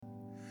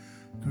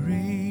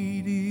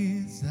Great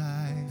is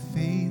thy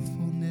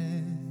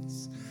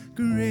faithfulness.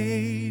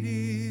 Great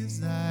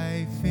is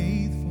thy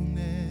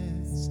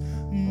faithfulness.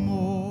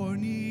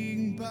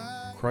 Morning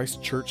by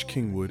Christ Church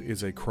Kingwood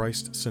is a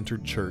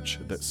Christ-centered church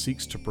that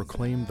seeks to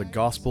proclaim the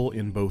gospel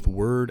in both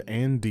word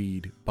and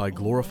deed by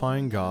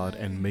glorifying God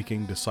and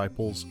making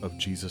disciples of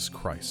Jesus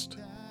Christ.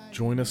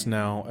 Join us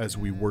now as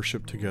we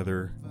worship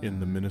together in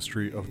the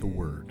ministry of the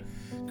Word.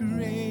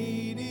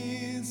 Great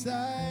is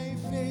thy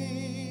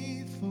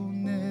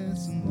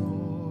faithfulness,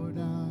 Lord,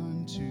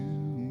 unto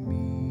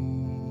me.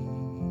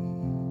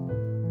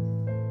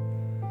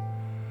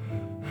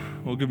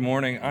 Well, good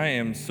morning. I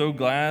am so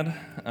glad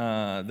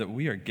that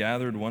we are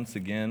gathered once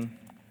again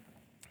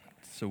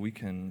so we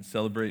can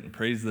celebrate and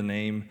praise the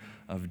name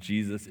of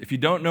Jesus. If you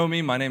don't know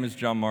me, my name is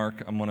John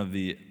Mark. I'm one of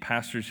the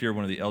pastors here,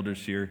 one of the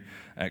elders here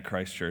at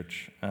Christ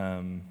Church.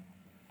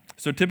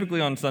 So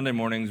typically on Sunday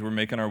mornings, we're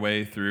making our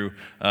way through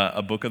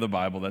a book of the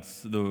Bible.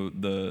 That's the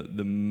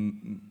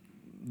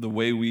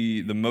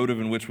motive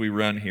in which we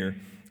run here.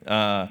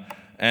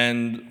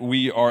 And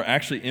we are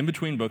actually in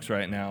between books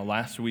right now.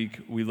 Last week,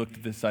 we looked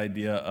at this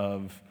idea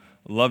of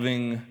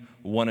loving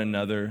one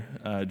another.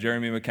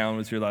 Jeremy McCowan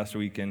was here last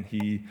week, and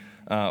he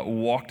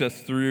walked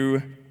us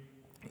through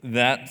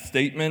that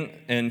statement,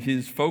 and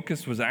his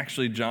focus was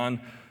actually John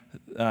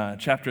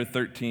chapter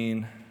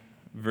 13,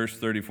 verse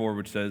 34,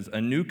 which says,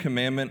 "A new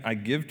commandment I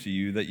give to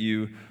you, that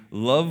you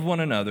love one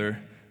another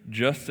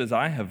just as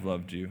I have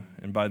loved you.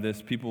 And by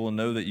this, people will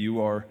know that you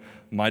are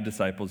my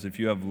disciples, if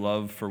you have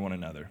love for one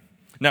another."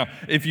 Now,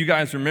 if you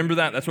guys remember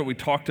that's what we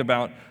talked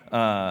about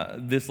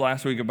this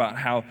last week, about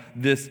how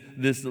this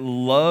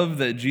love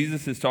that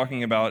Jesus is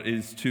talking about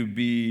is to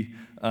be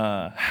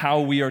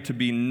how we are to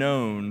be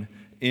known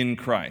in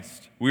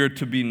Christ. We are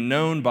to be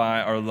known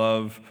by our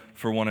love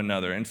for one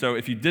another. And so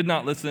if you did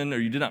not listen or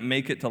you did not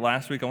make it to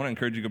last week, I want to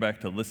encourage you to go back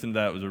to listen to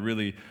that. It was a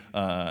really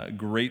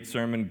great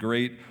sermon,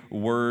 great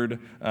word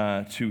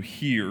to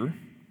hear.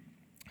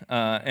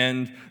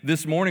 And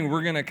this morning,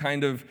 we're going to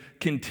kind of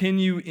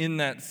continue in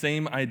that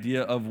same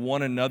idea of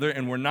one another,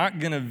 and we're not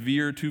going to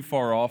veer too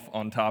far off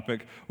on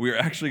topic. We are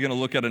actually going to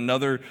look at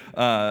another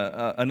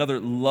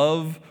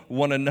love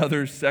one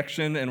another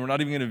section, and we're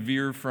not even going to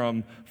veer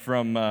from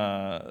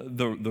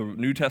the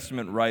New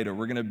Testament writer.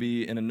 We're going to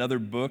be in another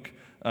book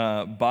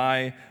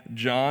by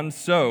John.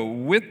 So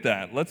with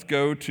that, let's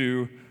go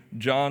to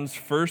John's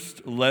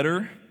first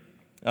letter,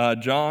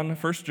 1 John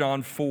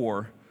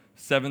 4,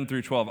 7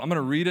 through 12. I'm going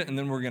to read it and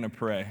then we're going to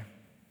pray.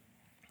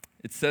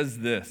 It says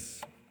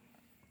this,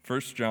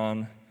 1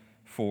 John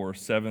 4,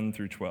 7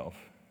 through 12.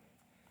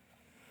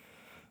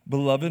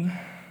 "Beloved,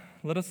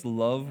 let us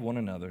love one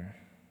another,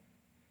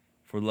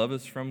 for love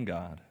is from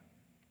God.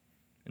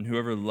 And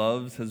whoever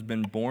loves has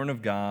been born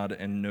of God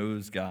and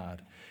knows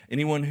God.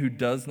 Anyone who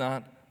does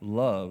not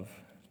love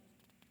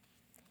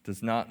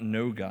does not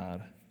know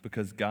God,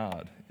 because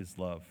God is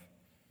love.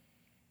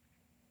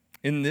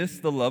 In this,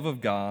 the love of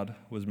God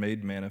was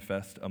made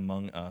manifest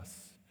among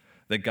us,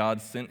 that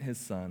God sent his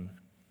Son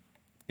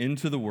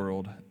into the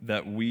world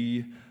that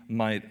we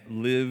might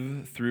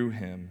live through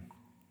him.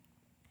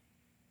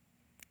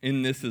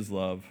 In this is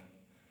love,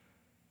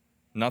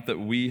 not that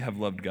we have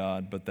loved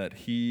God, but that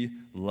he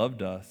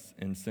loved us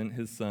and sent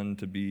his Son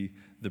to be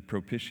the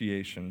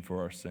propitiation for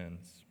our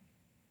sins.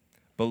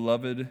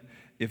 Beloved,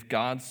 if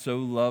God so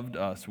loved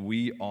us,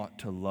 we ought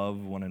to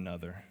love one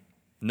another.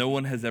 No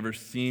one has ever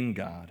seen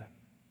God.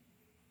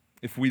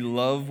 If we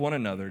love one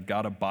another,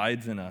 God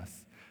abides in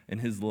us,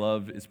 and his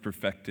love is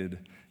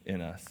perfected in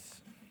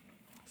us."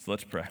 So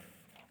let's pray.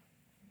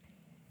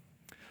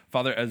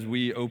 Father, as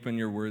we open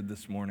your word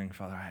this morning,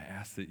 Father, I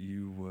ask that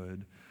you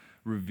would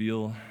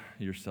reveal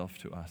yourself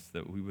to us,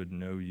 that we would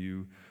know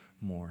you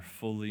more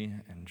fully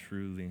and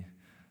truly,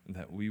 and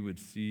that we would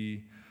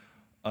see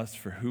us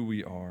for who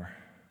we are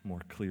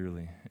more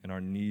clearly, and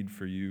our need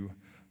for you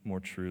more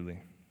truly.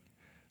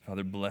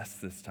 Father, bless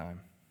this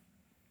time.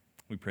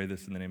 We pray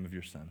this in the name of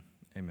your Son.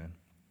 Amen.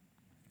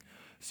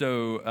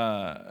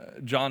 So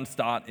John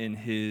Stott, in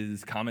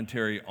his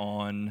commentary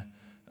on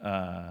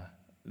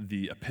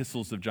the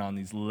epistles of John,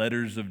 these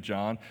letters of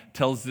John,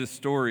 tells this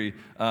story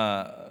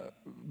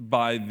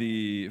by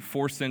the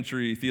 4th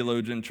century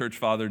theologian, church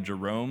father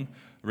Jerome.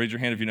 Raise your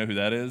hand if you know who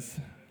that is.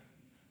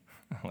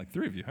 Like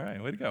 3 of you. All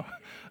right, way to go.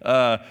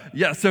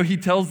 So he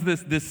tells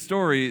this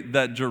story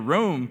that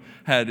Jerome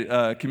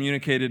had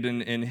communicated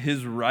in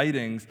his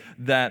writings,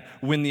 that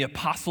when the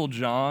Apostle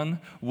John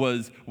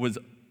was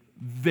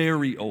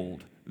very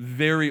old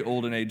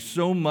in age,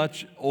 so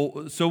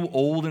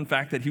old, in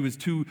fact, that he was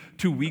too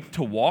weak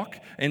to walk.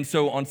 And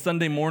so on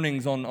Sunday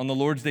mornings, on the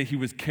Lord's Day, he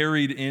was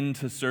carried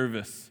into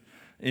service,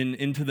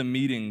 into the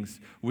meetings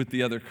with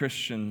the other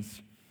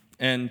Christians.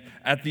 And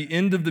at the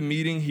end of the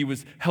meeting, he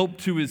was helped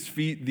to his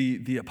feet,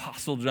 the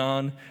Apostle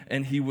John,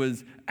 and he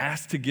was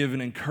asked to give an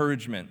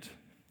encouragement.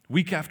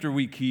 Week after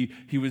week,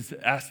 he was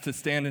asked to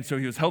stand, and so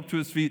he was helped to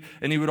his feet,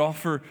 and he would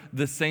offer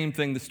the same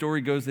thing. The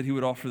story goes that he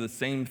would offer the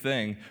same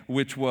thing,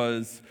 which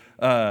was,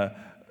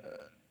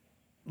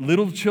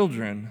 little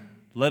children,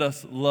 let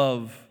us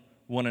love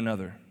one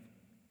another.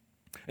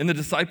 And the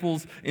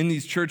disciples in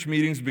these church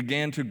meetings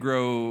began to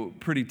grow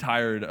pretty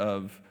tired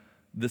of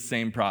the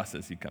same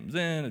process. He comes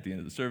in at the end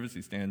of the service,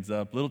 he stands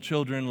up, little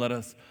children, let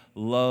us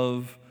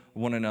love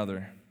one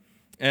another.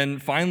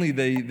 And finally,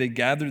 they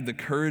gathered the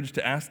courage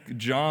to ask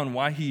John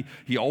why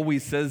he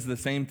always says the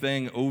same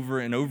thing over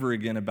and over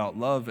again about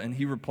love. And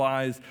he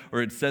replies,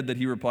 or it said that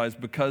he replies,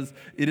 because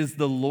it is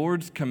the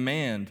Lord's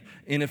command,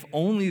 and if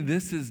only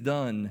this is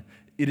done,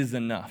 it is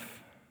enough.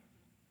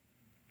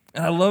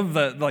 And I love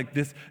that, like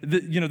this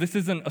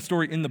isn't a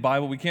story in the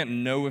Bible. We can't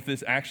know if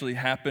this actually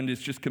happened.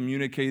 It's just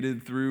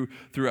communicated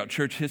throughout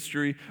church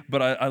history.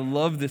 But I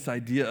love this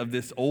idea of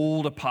this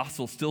old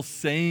apostle still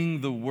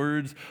saying the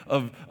words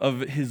of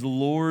his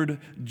Lord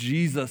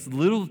Jesus.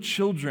 Little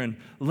children,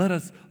 let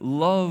us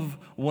love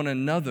one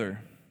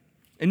another.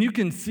 And you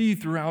can see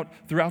throughout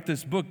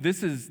this book,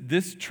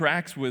 this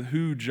tracks with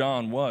who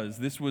John was.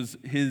 This was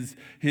his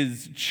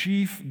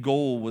chief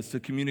goal, was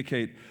to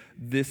communicate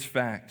this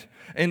fact.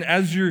 And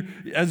as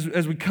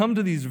we come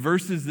to these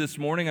verses this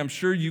morning, I'm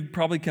sure you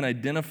probably can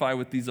identify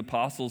with these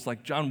apostles.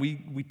 Like, John,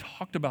 we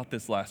talked about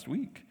this last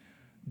week.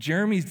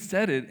 Jeremy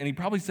said it, and he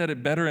probably said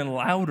it better and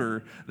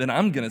louder than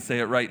I'm going to say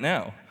it right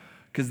now,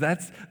 because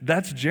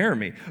that's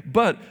Jeremy.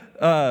 But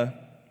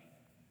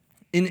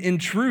in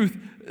truth,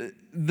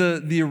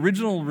 the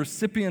original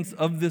recipients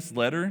of this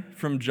letter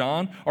from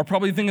John are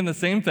probably thinking the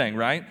same thing,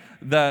 right?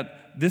 That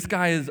this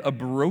guy is a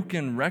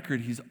broken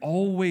record. He's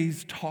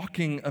always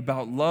talking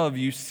about love.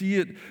 You see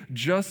it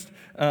just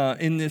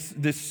in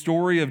this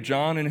story of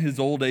John in his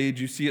old age.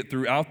 You see it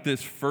throughout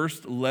this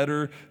first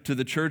letter to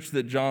the church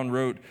that John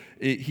wrote.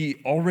 He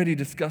already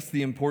discussed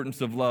the importance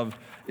of love.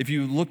 If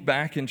you look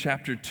back in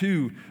chapter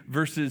 2,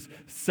 verses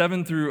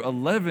 7 through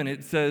 11,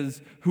 it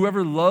says,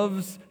 whoever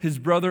loves his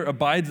brother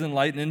abides in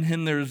light, and in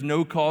him there is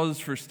no cause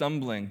for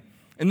stumbling.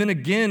 And then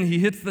again, he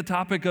hits the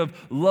topic of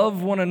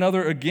love one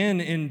another again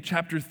in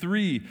chapter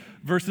 3,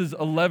 verses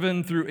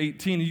 11 through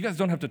 18. You guys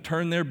don't have to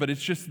turn there, but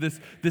it's just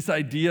this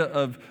idea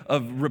of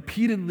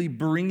repeatedly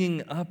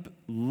bringing up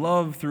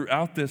love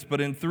throughout this. But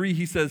in 3,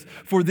 he says,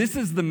 for this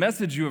is the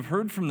message you have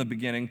heard from the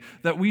beginning,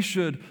 that we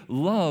should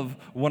love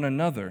one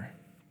another.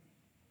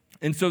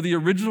 And so the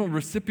original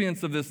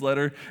recipients of this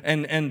letter,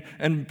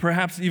 and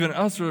perhaps even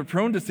us, are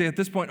prone to say at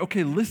this point,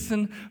 okay,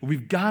 listen,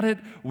 we've got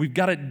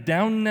it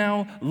down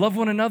now, love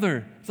one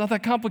another. It's not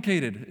that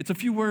complicated. It's a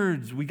few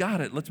words, we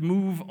got it. Let's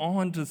move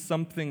on to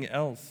something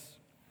else.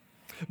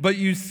 But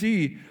you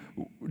see,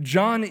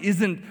 John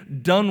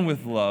isn't done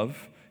with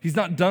love. He's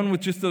not done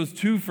with just those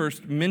two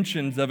first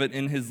mentions of it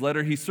in his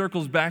letter. He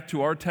circles back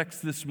to our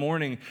text this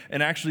morning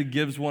and actually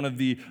gives one of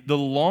the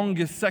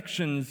longest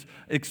sections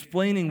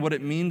explaining what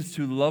it means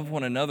to love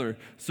one another.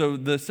 So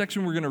the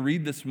section we're going to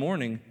read this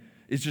morning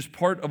is just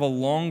part of a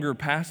longer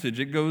passage.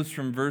 It goes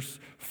from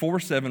verse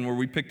 4-7, where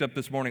we picked up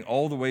this morning,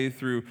 all the way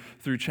through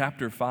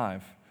chapter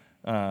 5,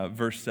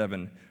 verse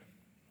 7.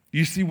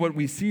 You see, what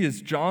we see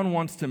is John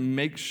wants to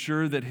make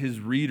sure that his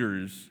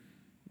readers,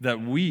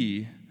 that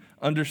we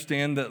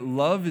understand that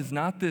love is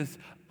not this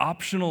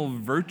optional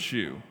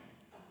virtue.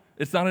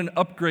 It's not an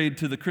upgrade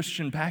to the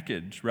Christian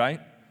package, right?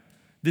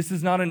 This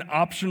is not an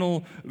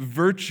optional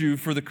virtue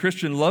for the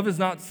Christian. Love is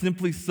not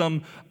simply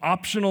some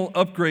optional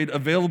upgrade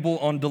available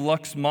on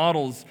deluxe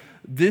models.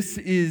 This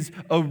is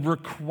a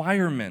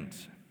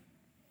requirement.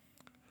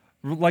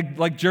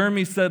 Like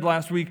Jeremy said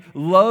last week,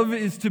 love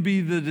is to be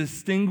the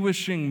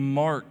distinguishing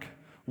mark,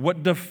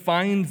 what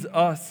defines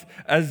us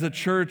as a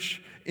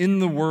church in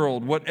the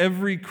world, what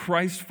every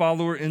Christ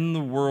follower in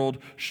the world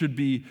should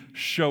be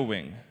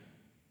showing.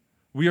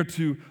 We are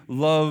to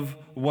love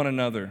one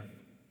another.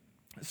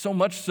 So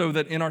much so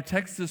that in our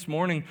text this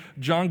morning,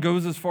 John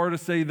goes as far to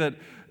say that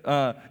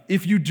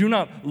if you do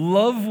not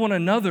love one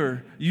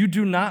another, you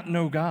do not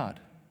know God.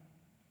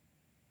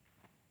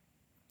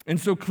 And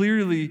so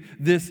clearly,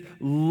 this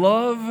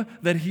love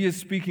that he is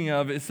speaking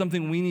of is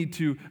something we need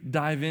to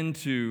dive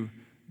into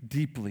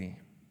deeply.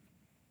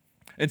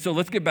 And so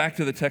let's get back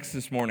to the text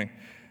this morning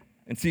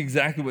and see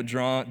exactly what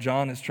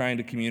John is trying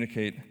to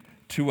communicate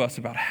to us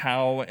about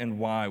how and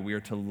why we are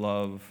to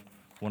love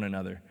one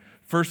another.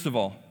 First of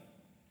all,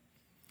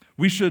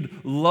 we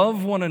should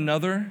love one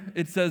another,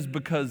 it says,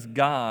 because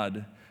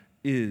God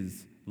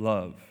is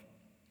love.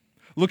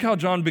 Look how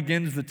John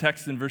begins the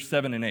text in verse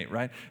 7 and 8,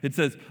 right? It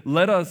says,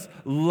 let us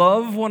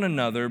love one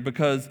another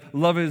because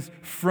love is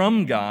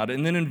from God.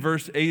 And then in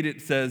verse 8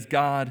 it says,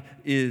 God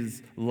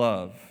is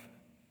love.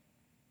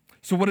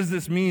 So what does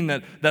this mean,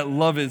 that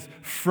love is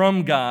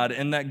from God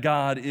and that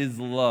God is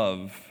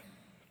love?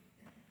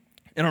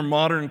 In our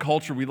modern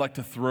culture, we like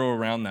to throw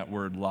around that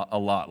word a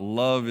lot.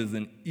 Love is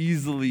an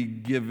easily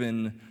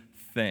given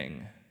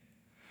thing.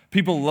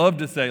 People love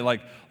to say,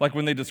 like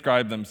when they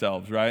describe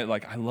themselves, right?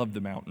 Like, I love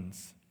the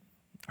mountains.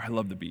 I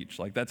love the beach.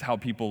 Like, that's how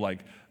people,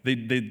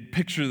 they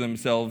picture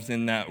themselves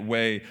in that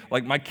way.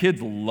 Like, my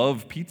kids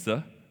love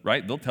pizza,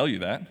 right? They'll tell you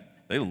that.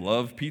 They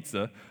love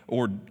pizza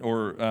or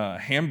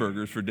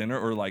hamburgers for dinner,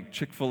 or like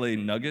Chick-fil-A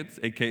nuggets,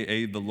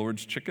 a.k.a. the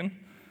Lord's chicken.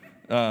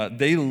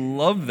 They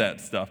love that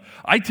stuff.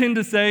 I tend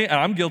to say, and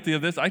I'm guilty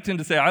of this, I tend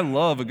to say I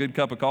love a good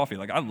cup of coffee.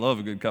 Like, I love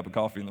a good cup of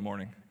coffee in the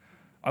morning.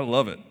 I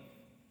love it.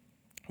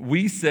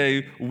 We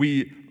say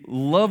we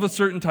love a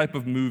certain type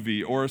of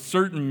movie or a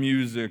certain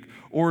music,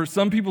 or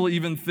some people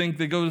even think,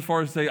 they go as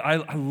far as to say,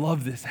 I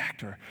love this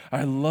actor.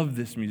 I love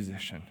this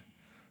musician.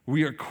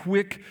 We are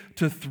quick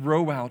to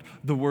throw out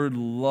the word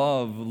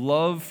love.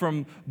 Love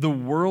from the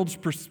world's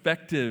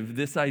perspective,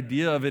 this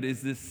idea of it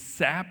is this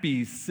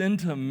sappy,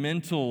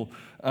 sentimental,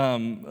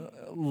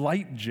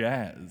 light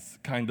jazz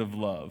kind of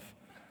love.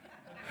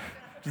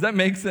 Does that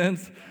make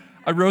sense?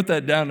 I wrote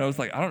that down and I was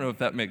like, I don't know if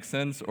that makes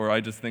sense or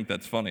I just think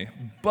that's funny.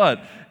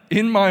 But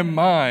in my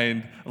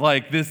mind,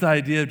 like this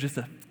idea of just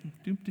a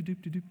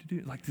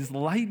like this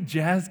light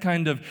jazz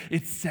kind of,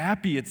 it's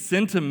sappy, it's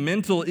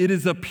sentimental, it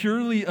is a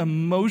purely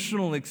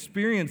emotional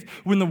experience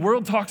when the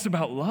world talks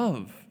about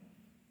love.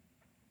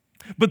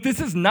 But this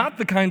is not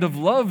the kind of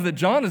love that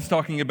John is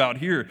talking about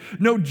here.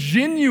 No,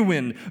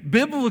 genuine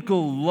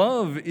biblical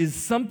love is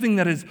something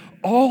that is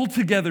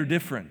altogether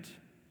different.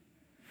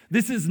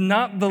 This is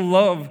not the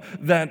love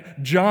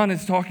that John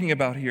is talking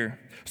about here.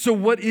 So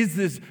what is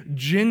this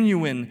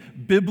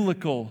genuine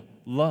biblical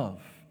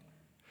love?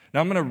 Now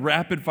I'm going to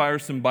rapid fire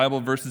some Bible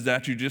verses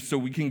at you just so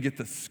we can get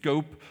the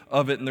scope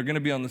of it, and they're going to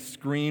be on the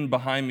screen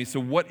behind me. So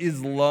what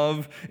is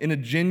love in a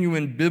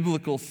genuine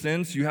biblical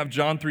sense? You have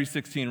John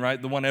 3:16, right?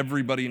 The one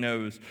everybody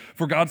knows.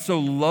 For God so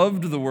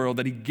loved the world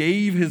that he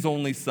gave his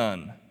only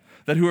son,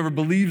 that whoever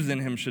believes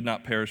in him should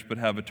not perish but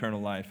have eternal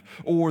life.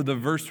 Or the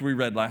verse we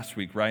read last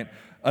week, right?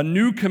 A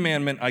new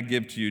commandment I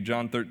give to you,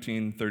 John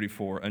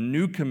 13:34. A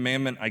new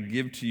commandment I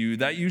give to you,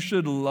 that you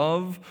should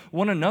love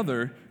one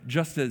another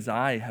just as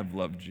I have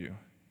loved you.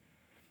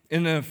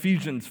 In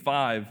Ephesians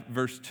 5,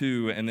 verse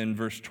 2, and then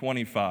verse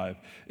 25,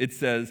 it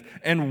says,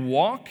 and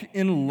walk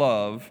in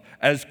love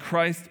as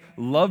Christ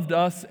loved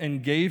us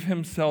and gave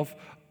himself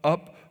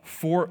up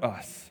for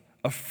us,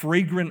 a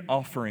fragrant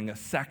offering, a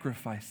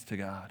sacrifice to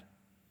God.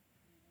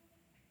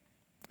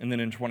 And then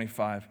in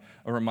 25,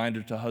 a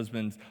reminder to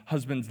husbands,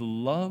 husbands,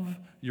 love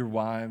your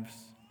wives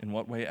in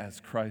what way? As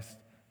Christ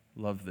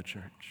loved the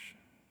church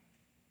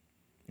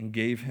and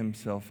gave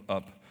himself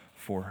up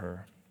for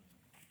her.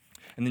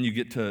 And then you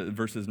get to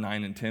verses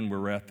 9 and 10 where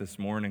we're at this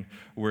morning,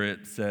 where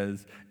it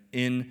says,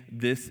 in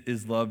this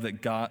is love,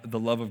 that God, the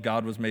love of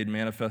God was made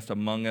manifest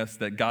among us,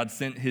 that God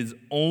sent his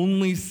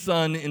only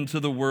Son into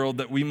the world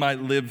that we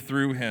might live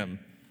through him.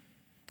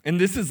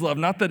 And this is love,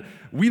 not that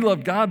we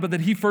love God, but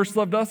that he first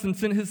loved us and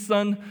sent his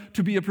Son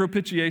to be a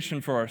propitiation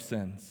for our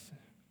sins.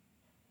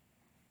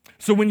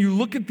 So when you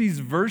look at these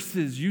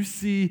verses, you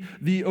see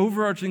the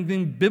overarching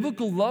thing.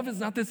 Biblical love is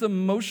not this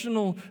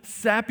emotional,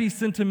 sappy,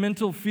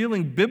 sentimental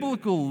feeling.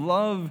 Biblical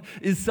love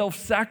is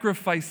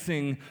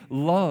self-sacrificing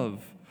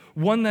love,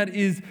 one that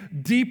is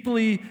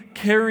deeply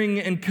caring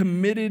and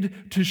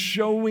committed to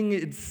showing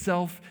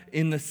itself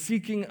in the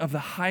seeking of the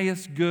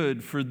highest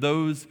good for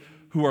those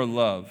who are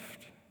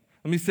loved.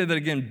 Let me say that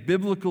again.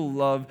 Biblical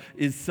love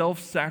is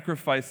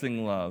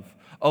self-sacrificing love.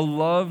 A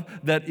love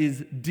that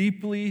is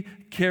deeply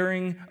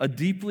caring, a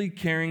deeply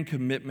caring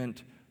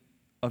commitment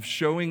of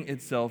showing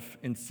itself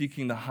in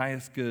seeking the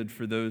highest good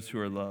for those who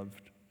are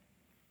loved.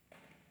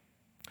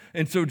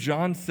 And so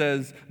John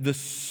says the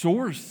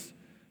source,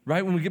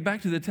 right, when we get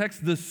back to the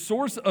text, the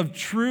source of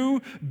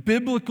true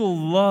biblical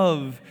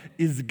love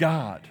is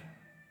God.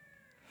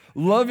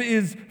 Love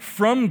is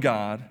from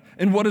God,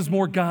 and what is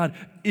more, God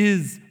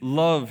is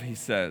love, he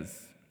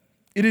says.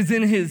 It is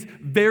in his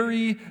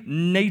very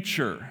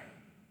nature.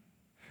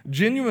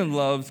 Genuine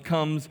love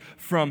comes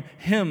from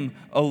him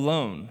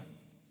alone.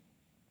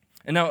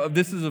 And now,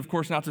 this is, of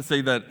course, not to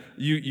say that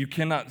you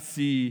cannot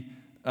see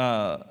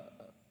love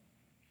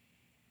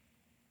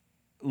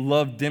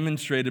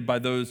demonstrated by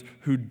those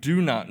who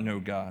do not know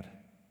God.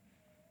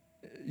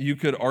 You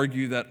could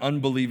argue that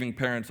unbelieving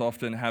parents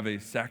often have a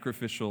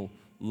sacrificial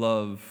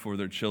love for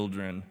their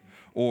children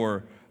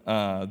or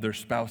their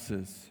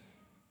spouses,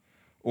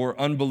 or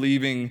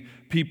unbelieving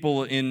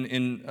people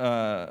in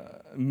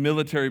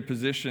military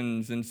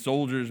positions and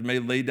soldiers may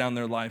lay down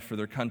their life for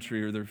their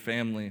country or their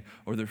family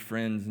or their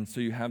friends. And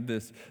so you have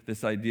this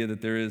idea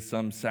that there is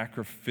some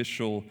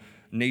sacrificial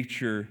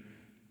nature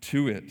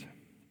to it.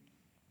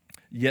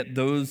 Yet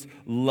those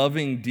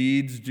loving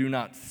deeds do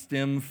not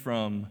stem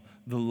from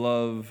the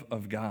love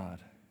of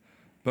God,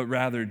 but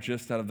rather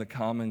just out of the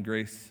common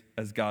grace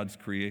as God's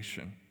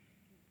creation.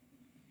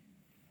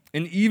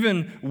 And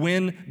even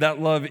when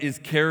that love is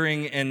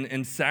caring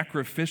and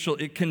sacrificial,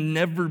 it can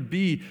never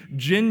be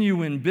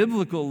genuine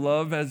biblical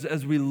love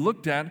as we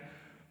looked at,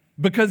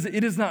 because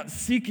it is not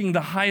seeking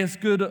the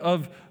highest good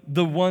of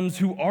the ones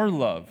who are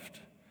loved,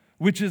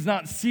 which is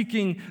not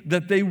seeking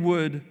that they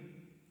would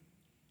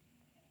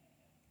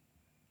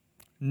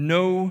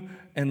know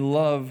and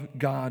love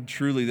God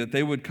truly, that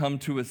they would come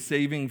to a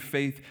saving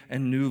faith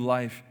and new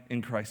life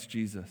in Christ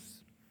Jesus.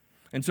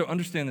 And so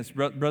understand this,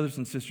 brothers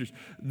and sisters,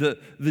 the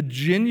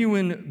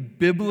genuine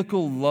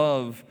biblical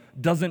love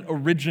doesn't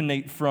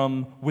originate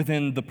from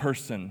within the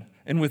person.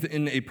 and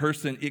within a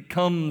person. It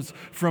comes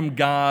from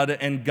God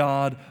and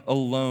God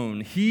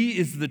alone. He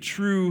is the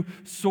true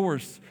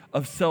source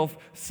of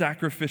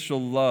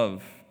self-sacrificial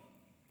love,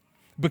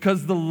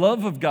 because the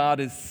love of God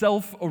is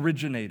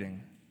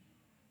self-originating.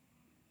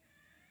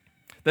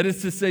 That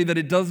is to say that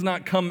it does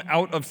not come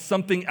out of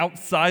something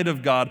outside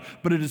of God,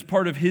 but it is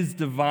part of His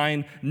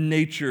divine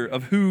nature,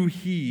 of who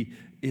He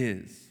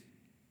is.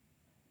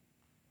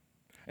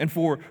 And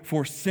for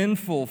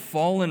sinful,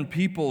 fallen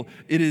people,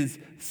 it is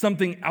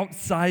something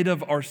outside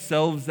of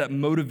ourselves that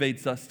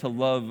motivates us to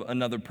love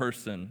another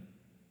person.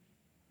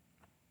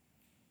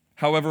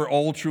 However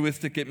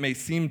altruistic it may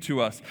seem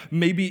to us,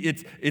 maybe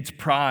it's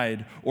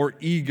pride or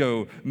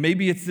ego.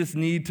 Maybe it's this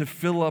need to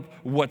fill up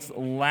what's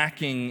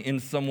lacking in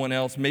someone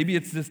else. Maybe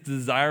it's this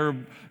desire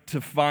to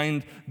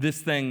find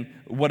this thing,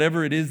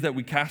 whatever it is that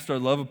we cast our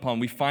love upon.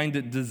 We find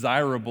it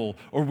desirable,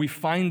 or we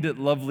find it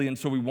lovely, and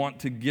so we want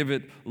to give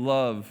it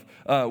love.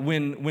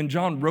 When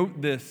John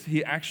wrote this,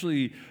 he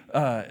actually,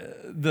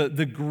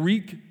 the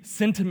Greek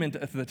sentiment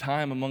at the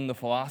time among the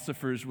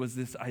philosophers was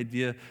this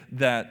idea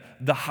that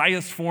the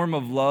highest form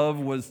of love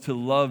was to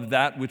love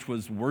that which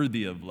was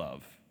worthy of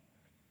love,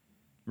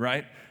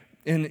 right?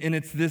 And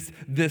it's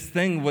this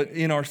thing,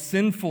 in our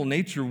sinful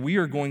nature, we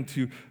are going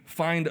to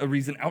find a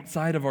reason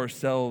outside of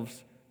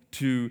ourselves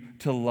to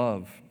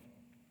love.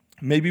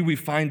 Maybe we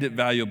find it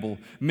valuable.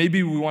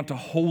 Maybe we want to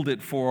hold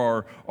it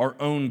for our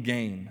own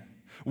gain.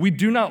 We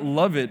do not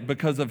love it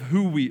because of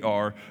who we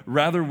are.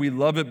 Rather, we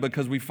love it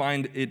because we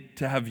find it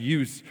to have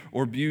use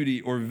or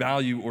beauty or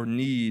value or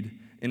need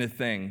in a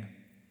thing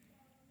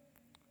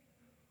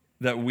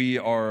that we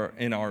are,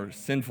 in our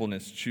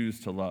sinfulness, choose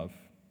to love.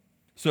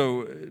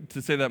 So,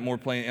 to say that more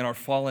plain, in our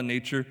fallen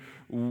nature,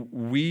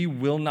 we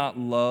will not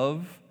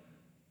love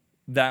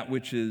that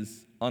which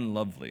is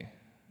unlovely.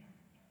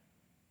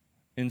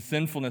 In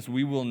sinfulness,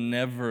 we will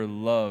never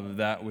love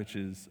that which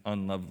is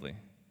unlovely.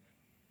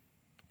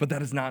 But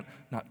that is not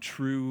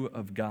true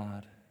of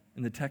God.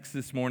 In the text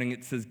this morning,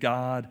 it says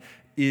God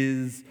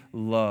is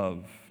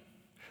love.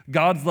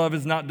 God's love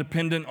is not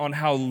dependent on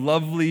how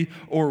lovely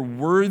or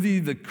worthy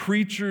the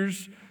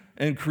creatures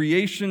and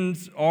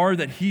creations are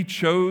that He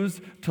chose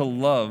to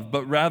love,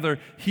 but rather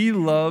He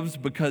loves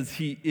because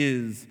He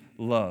is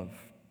love.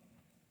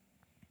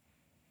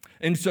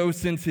 And so,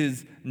 since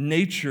His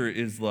nature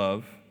is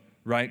love,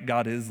 right?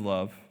 God is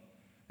love,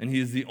 and He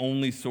is the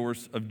only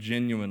source of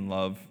genuine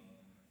love,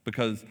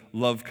 because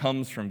love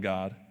comes from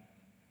God.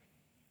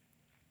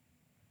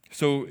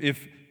 So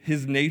if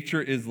His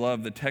nature is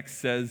love, the text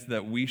says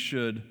that we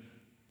should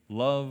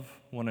love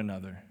one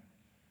another.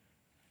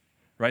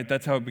 Right?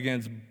 That's how it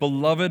begins.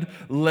 Beloved,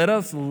 let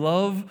us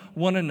love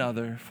one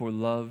another, for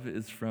love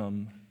is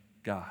from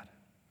God.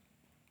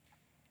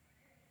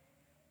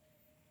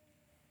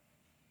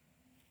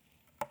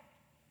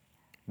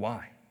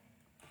 Why?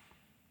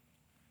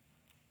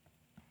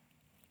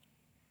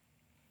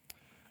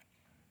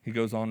 He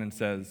goes on and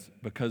says,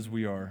 because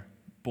we are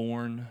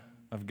born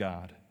of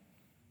God.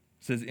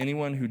 It says,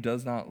 anyone who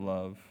does not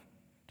love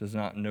does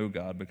not know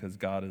God, because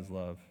God is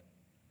love.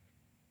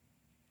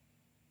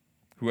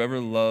 Whoever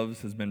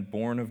loves has been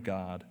born of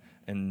God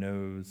and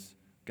knows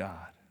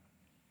God.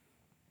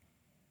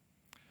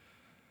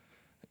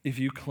 If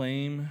you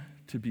claim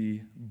to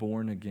be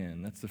born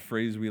again, that's the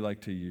phrase we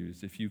like to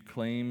use. If you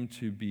claim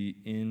to be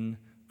in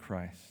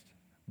Christ,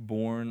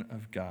 born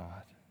of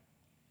God,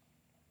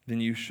 then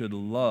you should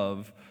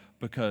love,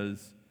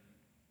 because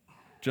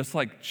just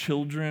like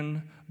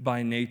children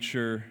by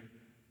nature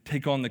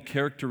take on the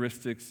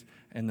characteristics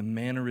and the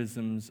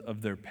mannerisms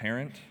of their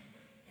parent,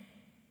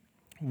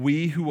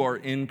 we who are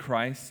in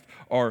Christ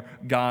are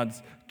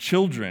God's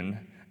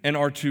children and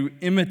are to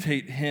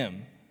imitate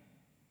Him,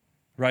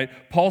 right?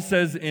 Paul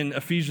says in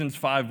Ephesians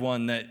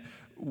 5:1 that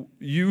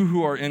you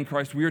who are in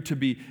Christ, we are to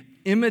be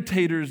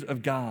imitators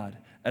of God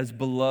as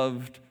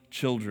beloved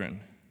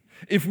children.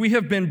 If we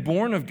have been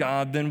born of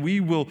God, then we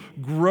will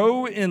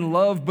grow in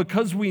love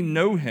because we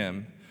know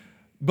Him.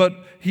 But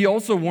he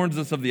also warns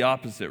us of the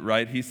opposite,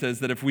 right? He says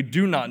that if we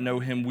do not know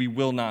Him, we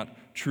will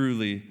not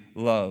truly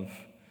love.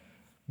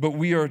 But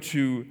we are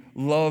to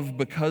love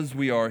because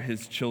we are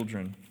His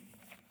children.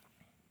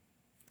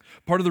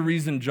 Part of the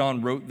reason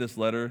John wrote this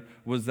letter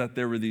was that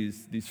there were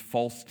these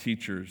false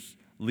teachers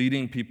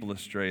leading people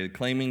astray,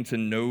 claiming to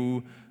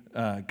know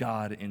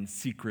God in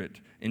secret,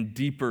 in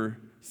deeper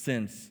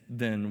sense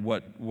than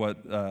what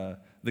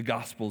the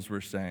Gospels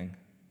were saying.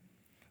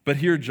 But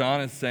here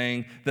John is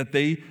saying that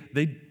they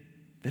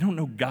don't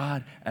know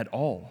God at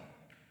all.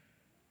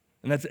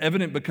 And that's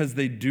evident because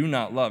they do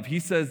not love. He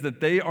says that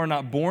they are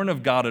not born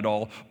of God at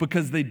all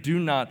because they do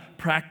not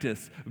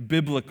practice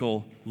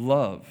biblical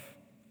love.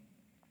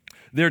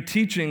 Their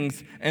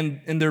teachings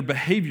and their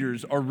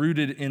behaviors are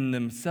rooted in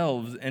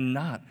themselves and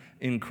not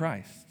in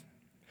Christ.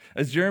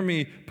 As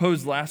Jeremy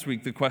posed last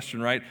week the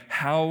question, right?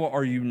 How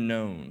are you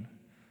known?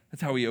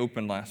 That's how he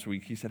opened last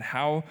week. He said,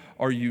 how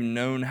are you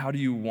known? How do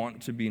you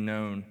want to be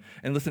known?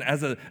 And listen,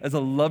 as a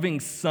loving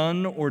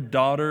son or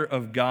daughter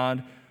of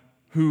God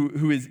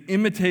who is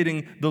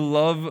imitating the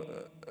love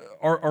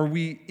Are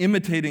we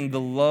imitating the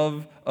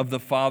love of the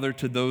Father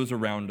to those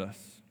around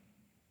us?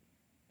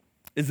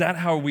 Is that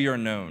how we are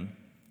known?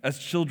 As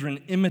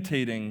children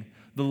imitating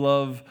the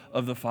love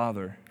of the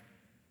Father?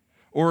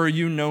 Or are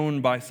you known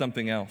by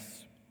something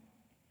else?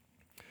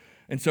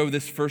 And so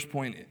this first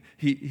point,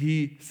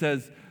 he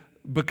says,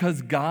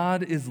 because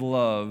God is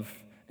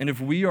love, and if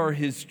we are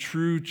his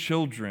true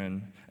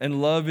children, and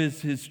love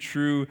is his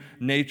true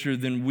nature,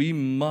 then we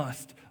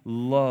must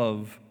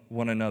love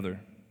one another.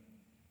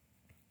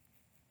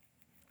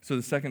 So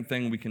the second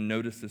thing we can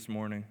notice this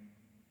morning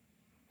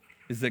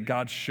is that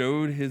God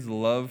showed his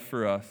love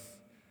for us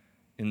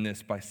in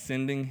this by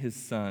sending his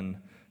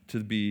Son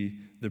to be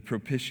the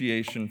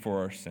propitiation for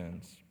our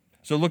sins.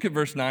 So look at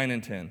verse 9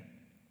 and 10.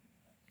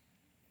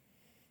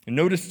 And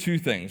notice two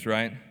things,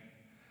 right?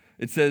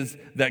 It says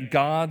that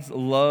God's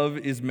love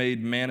is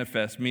made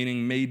manifest,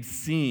 meaning made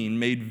seen,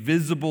 made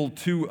visible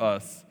to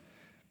us,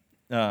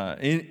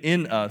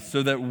 in us,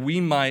 so that we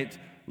might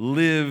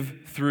live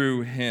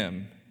through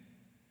him.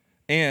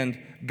 And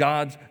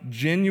God's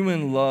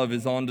genuine love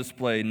is on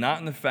display, not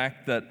in the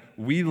fact that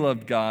we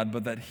loved God,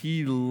 but that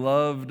he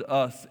loved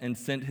us and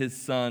sent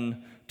his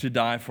Son to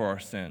die for our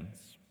sins.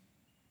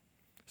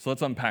 So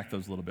let's unpack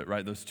those a little bit,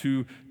 right? Those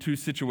two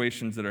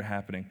situations that are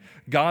happening.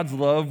 God's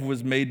love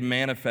was made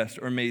manifest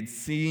or made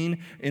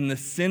seen in the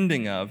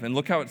sending of, and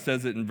look how it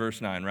says it in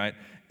verse 9, right?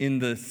 In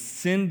the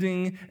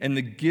sending and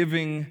the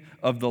giving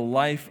of the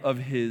life of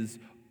his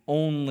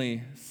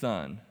only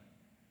Son.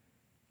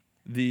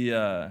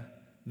 The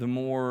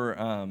more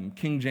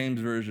King James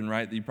version,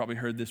 right? That you probably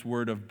heard this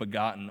word of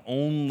begotten,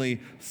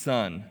 only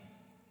Son.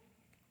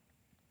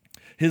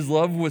 His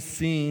love was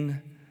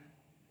seen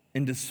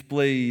and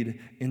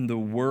displayed in the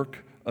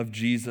work of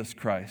Jesus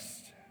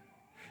Christ.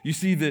 You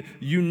see, the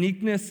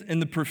uniqueness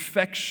and the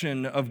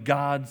perfection of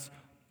God's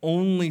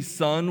only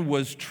Son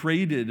was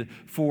traded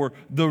for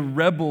the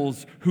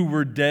rebels who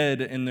were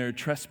dead in their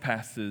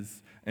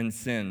trespasses and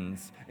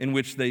sins in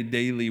which they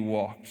daily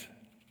walked.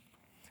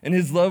 And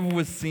his love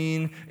was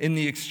seen in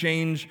the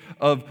exchange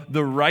of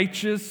the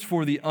righteous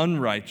for the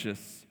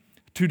unrighteous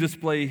to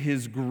display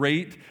his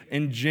great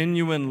and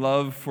genuine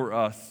love for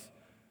us,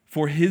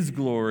 for his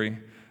glory,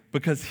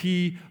 because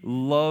he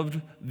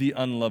loved the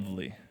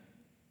unlovely.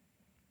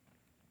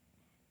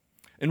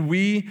 And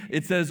we,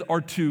 it says,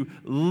 are to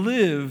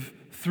live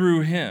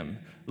through him.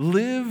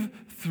 Live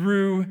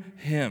through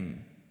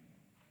him.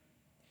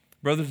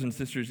 Brothers and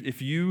sisters,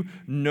 if you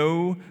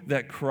know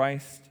that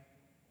Christ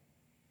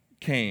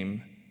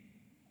came,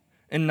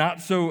 and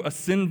not so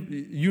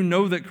you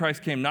know that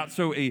Christ came, not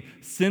so a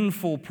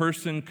sinful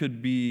person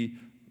could be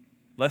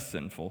less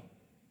sinful.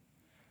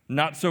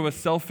 Not so a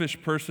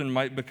selfish person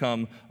might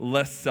become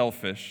less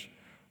selfish,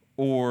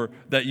 or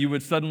that you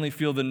would suddenly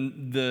feel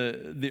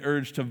the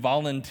urge to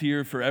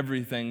volunteer for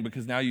everything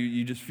because now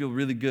you just feel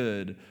really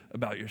good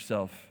about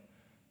yourself.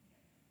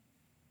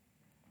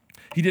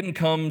 He didn't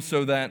come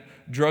so that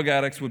drug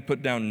addicts would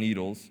put down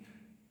needles.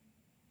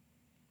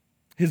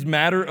 His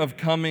matter of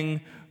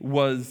coming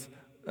was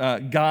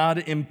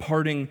God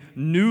imparting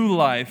new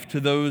life to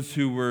those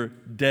who were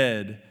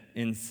dead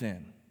in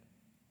sin.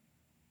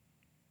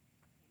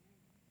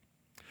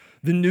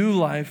 The new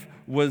life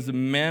was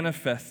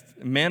manifest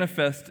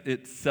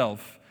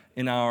itself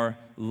in our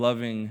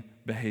loving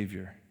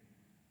behavior.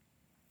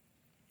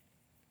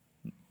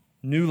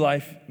 New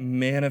life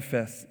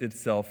manifests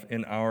itself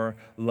in our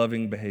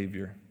loving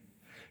behavior.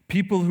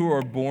 People who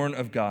are born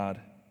of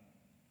God,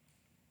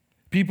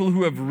 people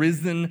who have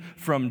risen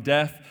from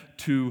death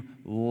to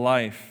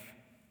life.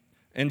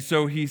 And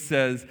so he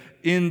says,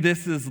 in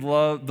this is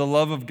love, the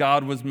love of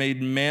God was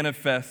made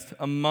manifest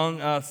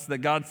among us, that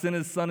God sent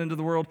his Son into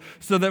the world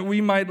so that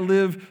we might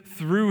live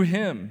through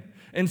him.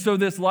 And so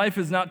this life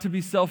is not to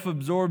be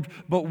self-absorbed,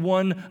 but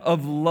one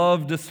of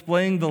love,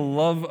 displaying the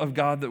love of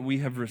God that we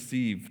have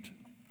received.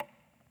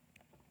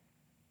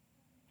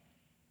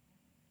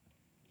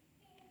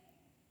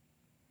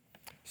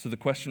 So the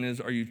question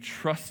is, are you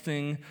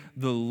trusting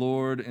the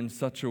Lord in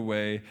such a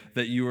way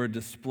that you are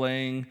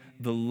displaying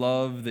the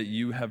love that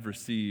you have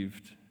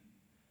received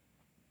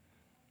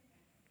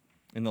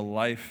in the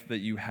life that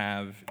you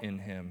have in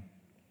him?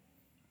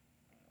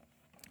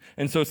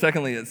 And so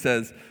secondly, it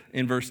says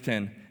in verse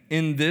 10,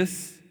 in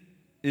this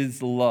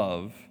is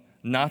love,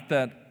 not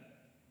that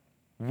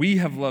we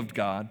have loved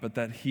God, but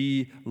that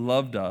he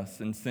loved us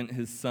and sent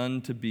his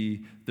Son to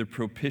be the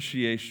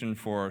propitiation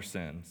for our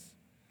sins.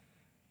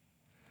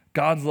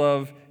 God's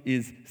love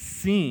is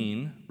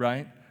seen,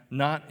 right?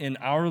 Not in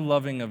our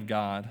loving of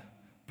God,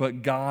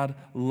 but God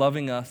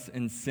loving us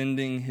and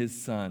sending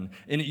his Son.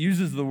 And it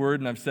uses the word,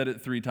 and I've said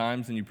it 3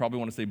 times, and you probably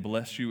want to say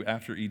bless you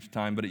after each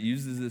time, but it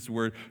uses this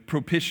word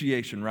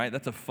propitiation, right?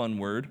 That's a fun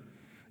word.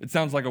 It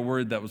sounds like a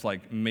word that was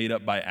like made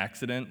up by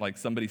accident, like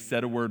somebody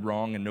said a word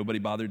wrong and nobody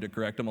bothered to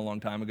correct them a long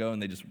time ago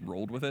and they just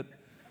rolled with it.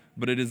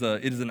 But it is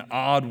an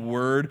odd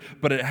word,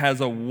 but it has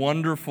a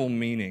wonderful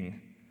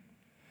meaning.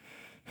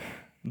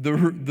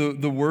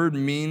 The word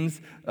means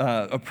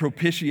a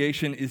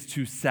propitiation is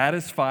to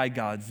satisfy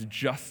God's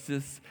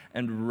justice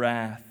and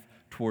wrath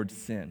towards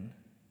sin.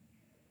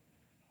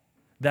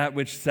 that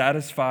which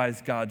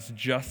satisfies God's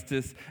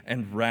justice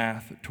and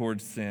wrath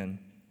towards sin.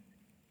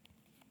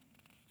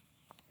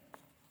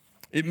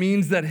 It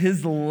means that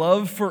his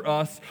love for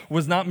us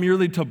was not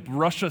merely to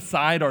brush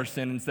aside our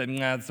sin and say,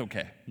 nah, it's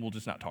okay, we'll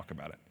just not talk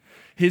about it.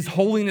 His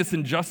holiness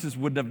and justice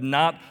would have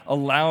not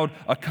allowed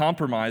a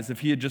compromise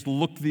if he had just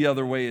looked the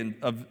other way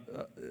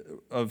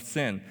of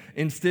sin.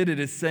 Instead, it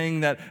is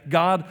saying that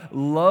God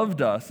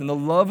loved us, and the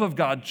love of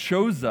God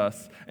chose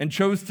us and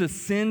chose to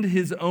send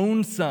his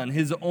own Son,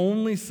 his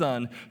only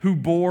Son, who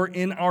bore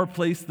in our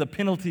place the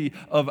penalty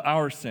of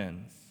our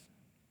sins.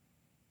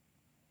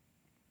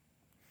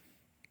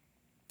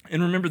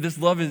 And remember, this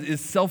love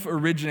is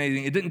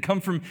self-originating. It didn't come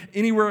from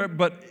anywhere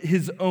but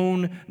his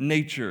own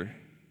nature.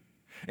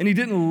 And he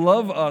didn't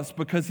love us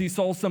because he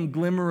saw some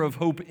glimmer of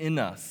hope in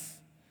us,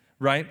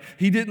 right?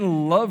 He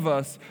didn't love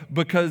us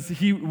because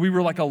we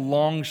were like a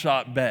long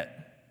shot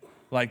bet.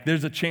 Like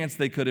there's a chance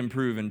they could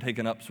improve and take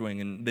an upswing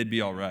and they'd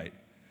be all right.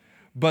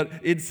 But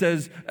it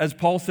says, as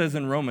Paul says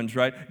in Romans,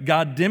 right?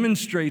 God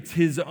demonstrates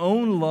his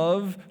own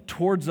love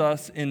towards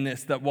us in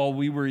this, that while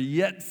we were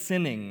yet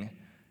sinning,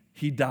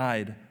 he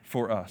died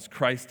for us.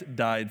 Christ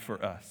died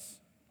for us.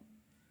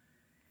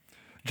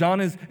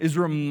 John is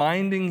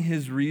reminding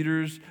his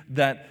readers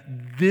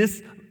that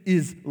this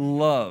is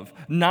love.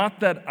 Not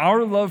that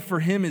our love for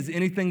him is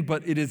anything,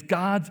 but it is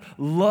God's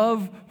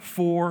love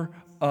for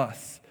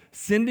us.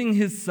 Sending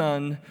his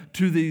Son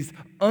to these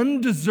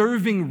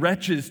undeserving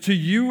wretches, to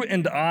you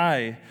and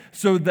I,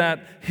 so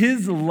that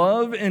his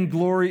love and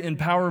glory and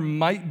power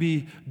might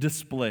be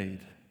displayed.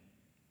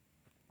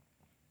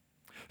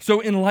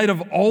 So in light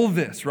of all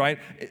this, right,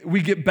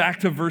 we get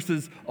back to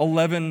verses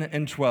 11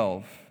 and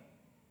 12.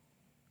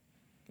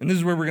 And this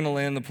is where we're going to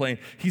land the plane.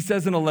 He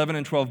says in 11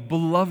 and 12,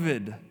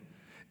 "Beloved,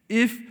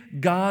 if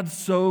God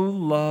so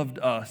loved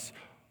us,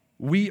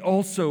 we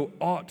also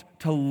ought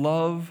to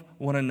love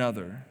one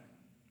another.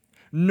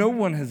 No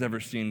one has ever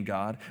seen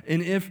God,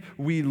 and if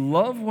we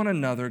love one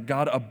another,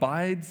 God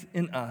abides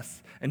in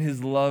us, and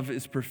his love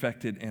is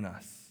perfected in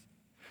us."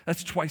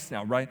 That's twice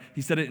now, right?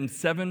 He said it in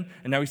 7,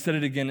 and now he said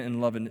it again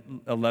in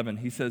 11.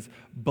 He says,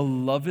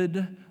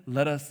 "Beloved,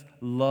 let us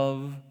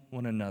love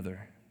one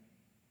another."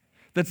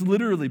 That's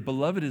literally,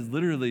 beloved is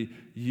literally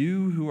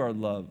you who are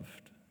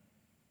loved.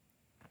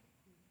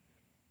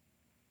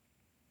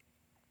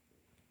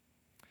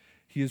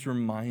 He is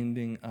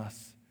reminding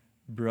us,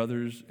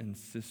 brothers and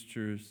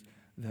sisters,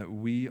 that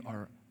we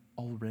are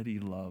already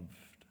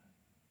loved.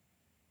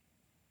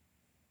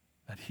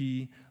 That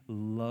he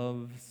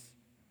loves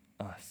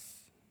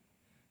us.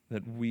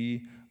 That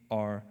we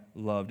are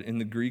loved. In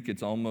the Greek,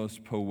 it's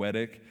almost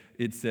poetic.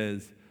 It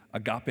says,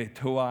 agape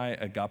toi,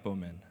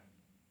 agapomen.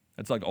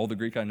 That's like all the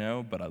Greek I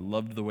know, but I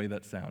loved the way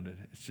that sounded.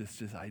 It's just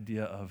this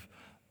idea of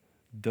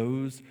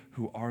those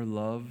who are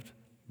loved,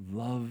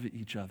 love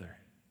each other.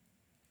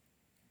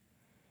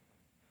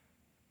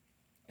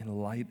 In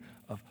light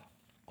of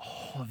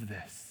all of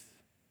this,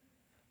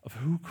 of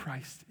who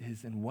Christ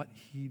is and what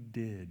he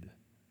did,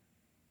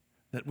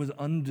 that was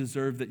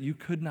undeserved, that you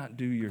could not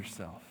do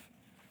yourself.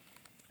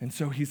 And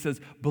so he says,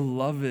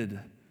 beloved,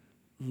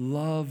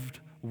 loved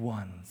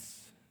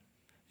ones,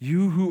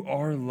 you who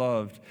are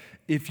loved,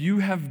 if you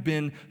have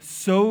been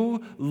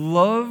so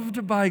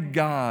loved by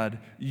God,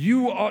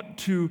 you ought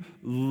to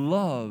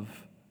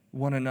love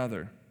one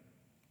another.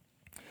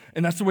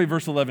 And that's the way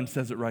verse 11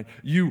 says it, right?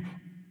 You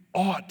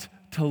ought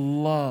to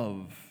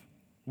love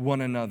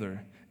one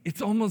another.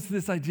 It's almost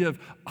this idea of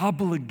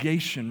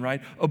obligation,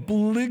 right?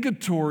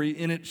 Obligatory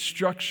in its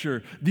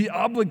structure. The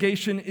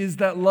obligation is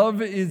that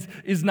love is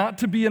not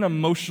to be an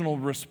emotional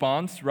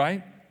response,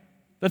 right?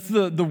 That's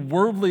the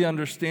worldly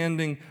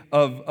understanding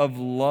of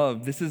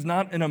love. This is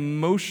not an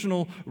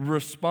emotional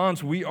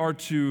response. We are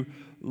to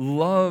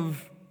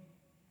love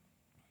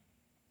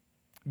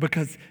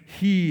because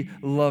he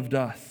loved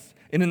us,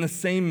 and in the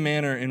same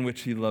manner in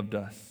which he loved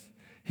us.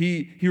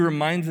 He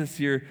reminds us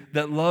here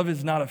that love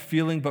is not a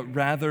feeling, but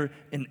rather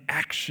an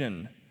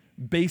action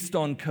based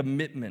on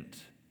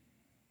commitment.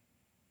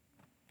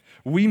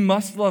 We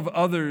must love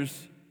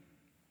others,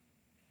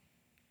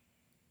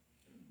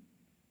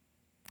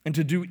 and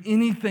to do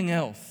anything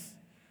else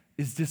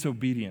is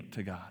disobedient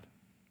to God.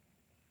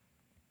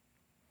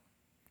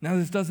 Now,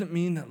 this doesn't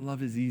mean that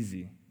love is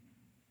easy.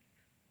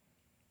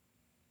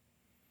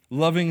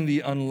 Loving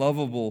the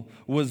unlovable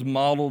was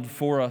modeled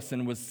for us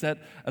and was set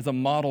as a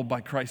model by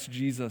Christ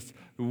Jesus.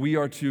 We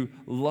are to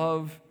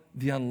love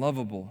the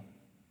unlovable.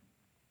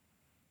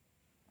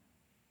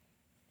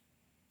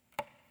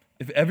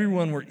 If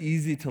everyone were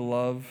easy to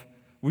love,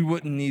 we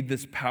wouldn't need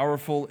this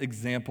powerful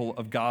example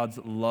of God's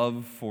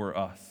love for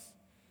us,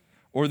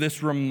 or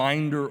this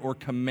reminder or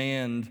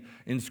command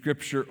in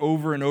Scripture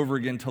over and over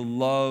again to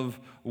love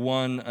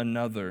one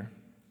another.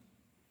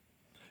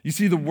 You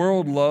see, the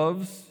world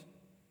loves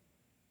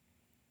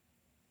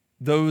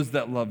those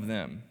that love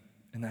them,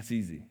 and that's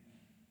easy.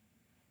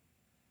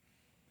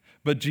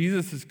 But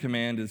Jesus'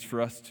 command is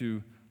for us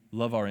to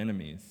love our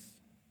enemies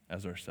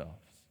as ourselves.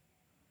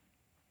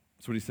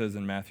 That's what he says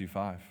in Matthew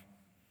 5.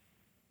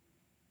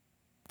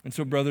 And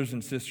so, brothers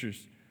and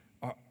sisters,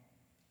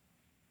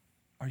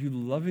 Are you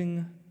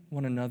loving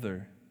one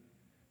another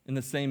in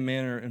the same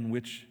manner in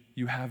which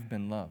you have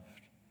been loved?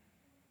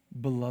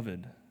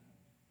 Beloved,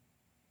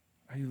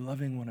 are you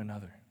loving one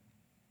another?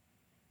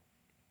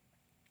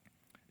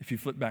 If you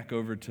flip back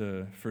over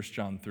to 1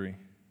 John 3, I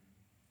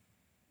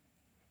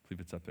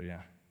believe it's up there,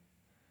 yeah.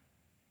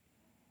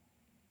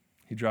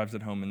 He drives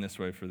it home in this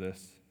way for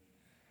this.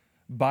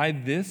 By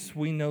this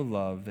we know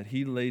love, that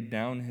he laid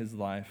down his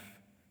life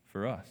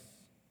for us.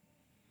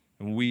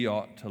 And we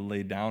ought to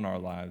lay down our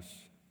lives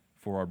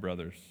for our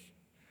brothers.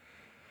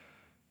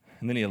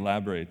 And then he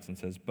elaborates and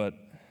says, but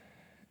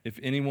if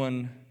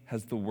anyone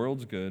has the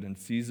world's good and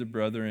sees a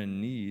brother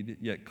in need,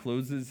 yet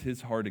closes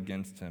his heart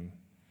against him,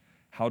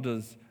 how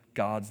does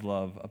God's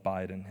love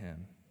abide in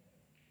him?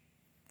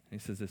 And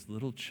he says, this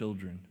little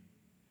children,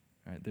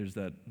 right? There's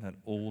that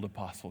old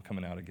apostle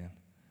coming out again.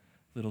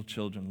 Little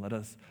children, let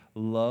us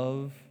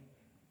love,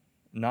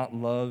 not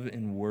love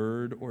in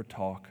word or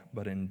talk,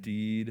 but in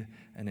deed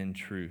and in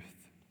truth.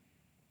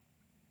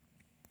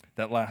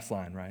 That last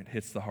line, right,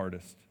 hits the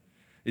hardest.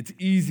 It's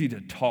easy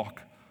to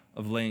talk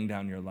of laying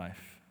down your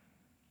life.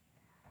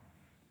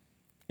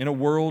 In a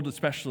world,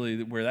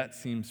 especially, where that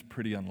seems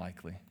pretty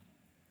unlikely.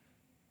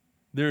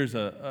 There's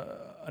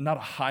not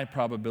a high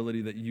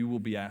probability that you will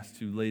be asked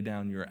to lay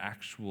down your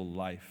actual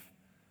life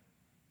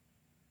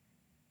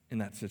in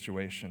that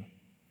situation.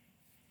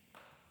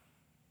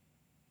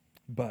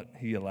 But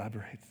he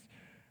elaborates,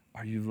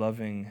 are you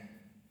loving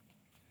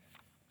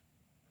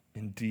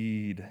in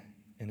deed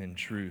and in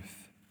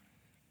truth?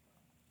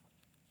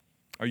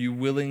 Are you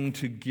willing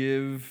to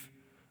give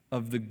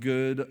of the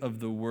good of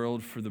the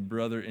world for the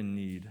brother in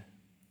need?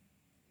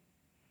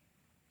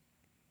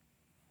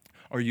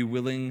 Are you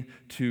willing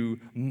to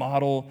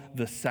model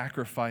the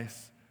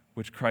sacrifice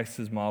which Christ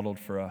has modeled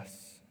for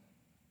us?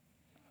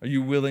 Are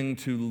you willing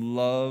to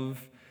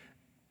love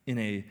in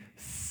a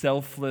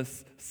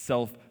selfless,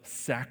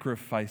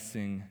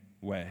 self-sacrificing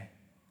way?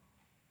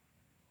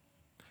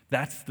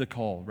 That's the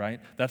call,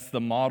 right? That's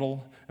the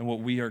model and what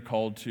we are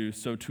called to.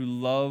 So to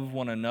love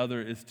one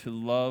another is to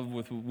love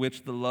with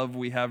which the love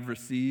we have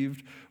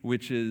received,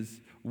 which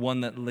is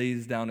one that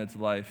lays down its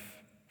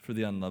life for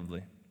the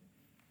unlovely.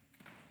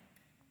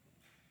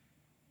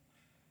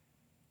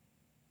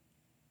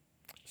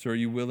 So are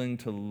you willing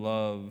to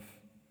love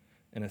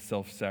in a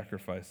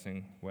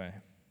self-sacrificing way?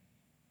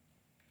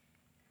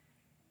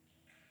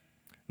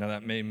 Now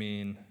that may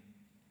mean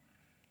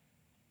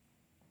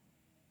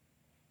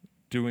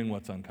doing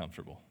what's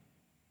uncomfortable,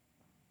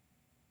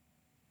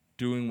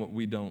 doing what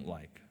we don't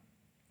like,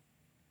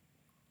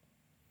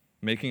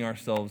 making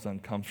ourselves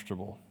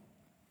uncomfortable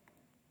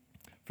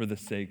for the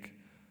sake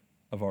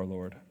of our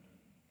Lord.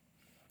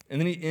 And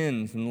then he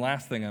ends, and the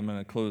last thing I'm going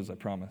to close, I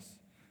promise.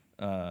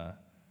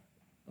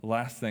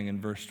 Last thing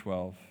in verse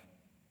 12.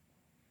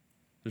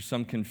 There's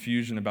some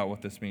confusion about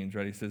what this means,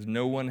 right? He says,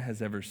 no one has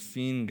ever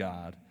seen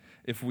God.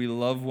 If we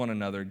love one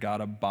another,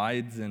 God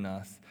abides in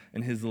us,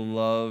 and his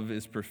love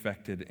is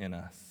perfected in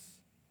us.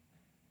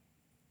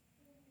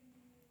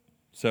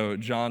 So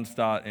John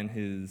Stott in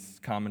his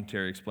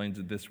commentary explains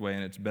it this way,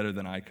 and it's better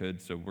than I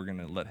could, so we're going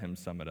to let him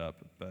sum it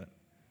up. But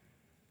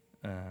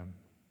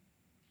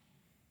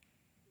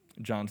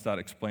John Stott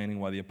explaining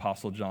why the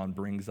Apostle John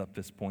brings up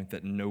this point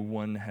that no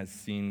one has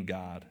seen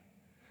God,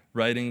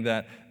 writing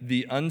that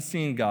the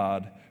unseen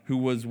God who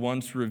was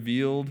once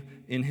revealed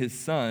in his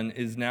Son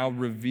is now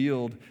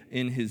revealed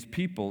in his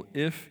people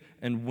if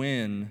and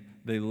when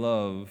they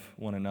love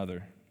one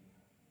another.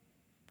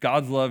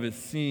 God's love is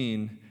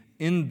seen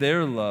in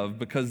their love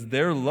because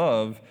their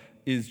love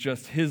is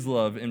just his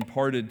love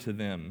imparted to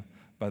them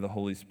by the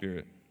Holy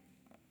Spirit.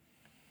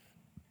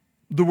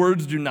 The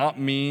words do not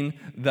mean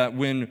that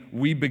when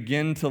we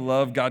begin to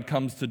love, God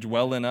comes to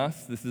dwell in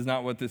us. This is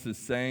not what this is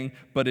saying,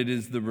 but it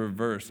is the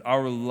reverse.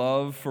 Our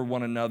love for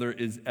one another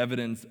is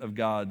evidence of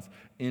God's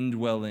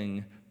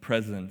indwelling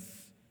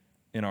presence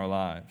in our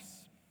lives.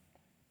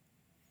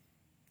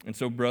 And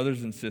so,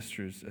 brothers and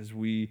sisters, as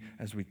we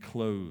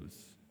close,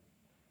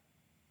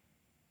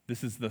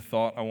 this is the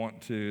thought I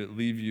want to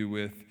leave you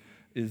with,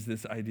 is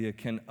this idea: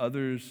 can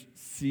others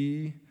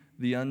see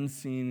the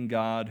unseen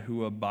God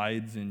who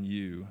abides in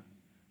you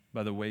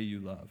by the way you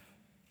love?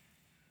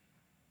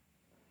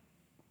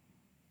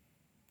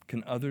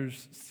 Can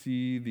others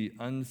see the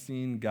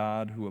unseen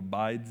God who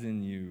abides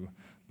in you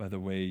by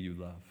the way you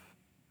love?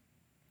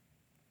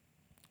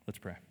 Let's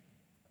pray.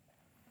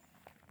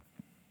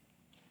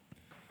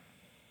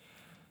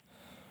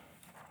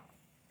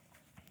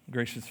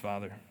 Gracious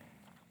Father,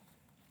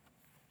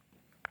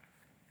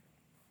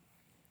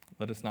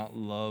 let us not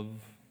love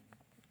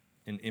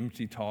in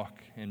empty talk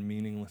and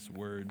meaningless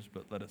words,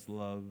 but let us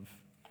love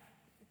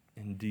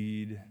in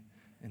deed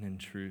and in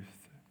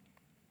truth.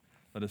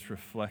 Let us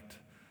reflect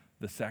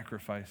the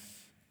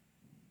sacrifice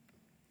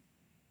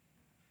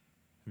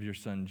of your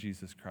Son,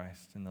 Jesus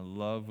Christ, and the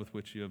love with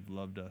which you have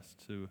loved us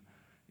to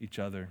each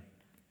other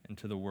and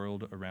to the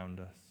world around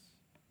us.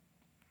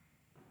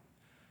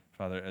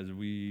 Father, as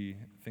we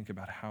think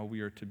about how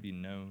we are to be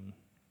known,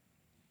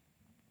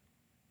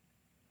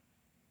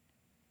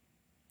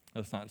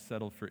 Let's not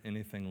settle for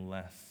anything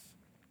less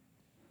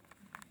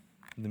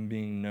than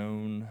being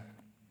known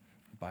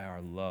by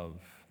our love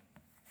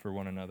for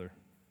one another.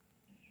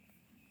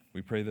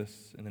 We pray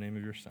this in the name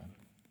of your Son.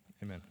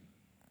 Amen.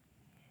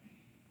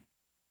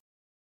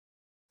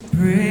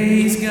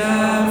 Praise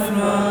God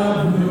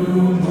from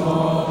whom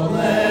all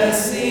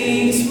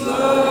blessings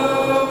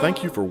flow.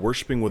 Thank you for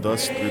worshiping with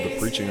us through the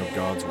preaching of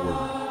God's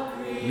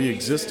Word. We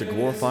exist to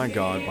glorify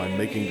God by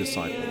making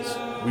disciples.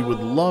 We would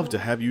love to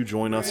have you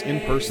join us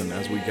in person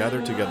as we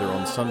gather together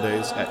on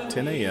Sundays at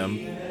 10 a.m.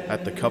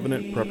 at the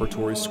Covenant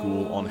Preparatory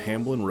School on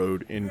Hamblin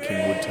Road in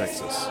Kingwood,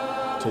 Texas.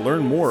 To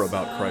learn more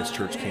about Christ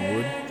Church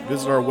Kingwood,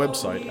 visit our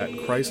website at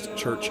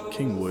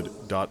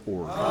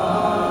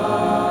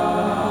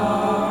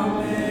christchurchkingwood.org.